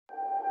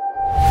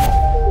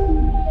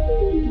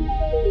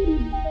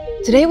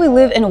Today we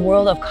live in a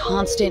world of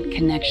constant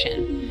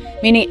connection,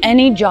 meaning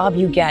any job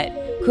you get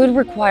could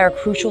require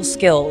crucial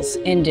skills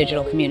in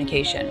digital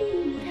communication.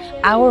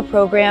 Our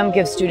program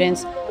gives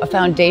students a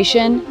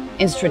foundation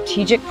in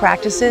strategic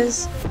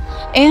practices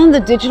and the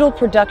digital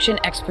production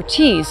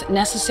expertise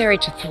necessary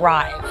to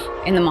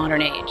thrive in the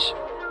modern age.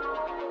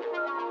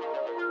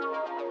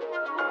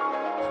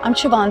 I'm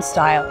Siobhan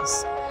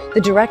Stiles,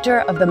 the director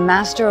of the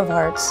Master of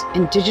Arts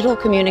in Digital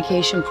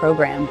Communication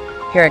program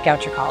here at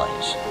Goucher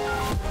College.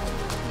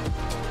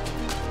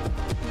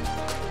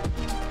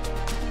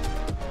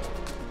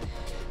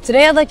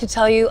 Today I'd like to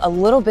tell you a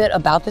little bit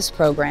about this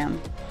program,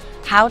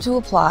 how to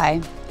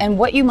apply, and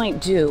what you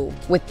might do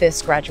with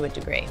this graduate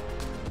degree.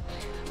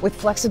 With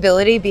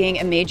flexibility being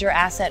a major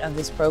asset of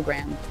this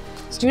program,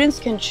 students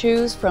can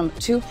choose from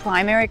 2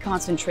 primary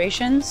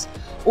concentrations,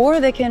 or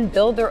they can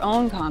build their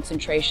own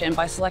concentration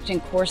by selecting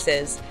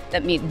courses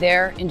that meet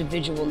their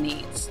individual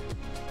needs.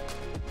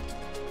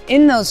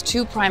 In those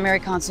 2 primary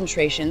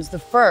concentrations, the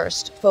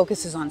first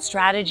focuses on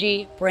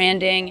strategy,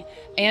 branding,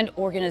 and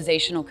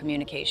organizational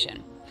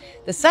communication.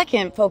 The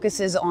second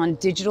focuses on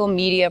digital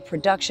media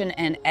production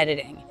and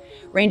editing,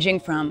 ranging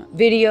from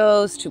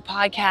videos to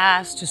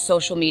podcasts to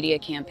social media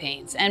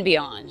campaigns and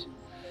beyond.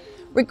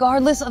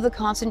 Regardless of the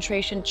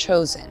concentration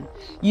chosen,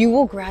 you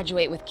will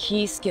graduate with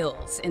key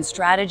skills in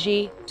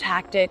strategy,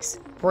 tactics,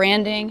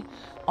 branding,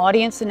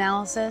 audience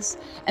analysis,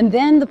 and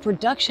then the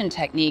production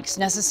techniques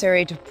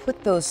necessary to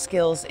put those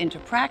skills into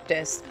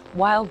practice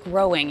while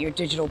growing your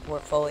digital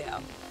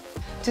portfolio.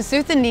 To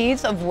suit the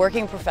needs of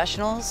working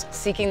professionals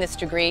seeking this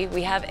degree,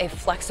 we have a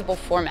flexible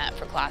format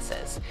for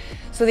classes.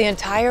 So the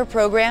entire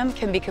program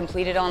can be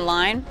completed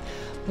online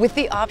with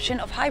the option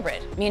of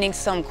hybrid, meaning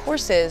some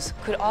courses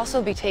could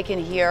also be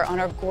taken here on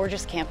our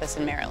gorgeous campus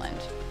in Maryland.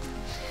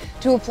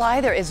 To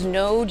apply, there is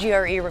no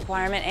GRE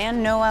requirement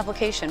and no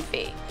application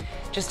fee.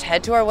 Just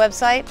head to our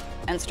website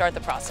and start the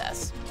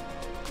process.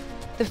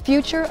 The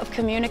future of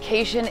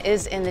communication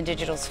is in the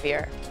digital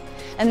sphere,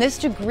 and this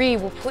degree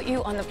will put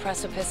you on the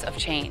precipice of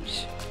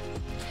change.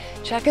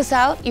 Check us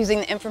out using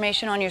the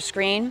information on your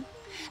screen,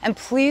 and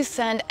please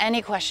send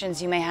any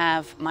questions you may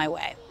have my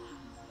way.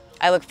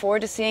 I look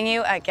forward to seeing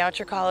you at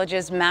Goucher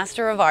College's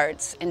Master of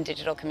Arts in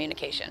Digital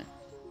Communication.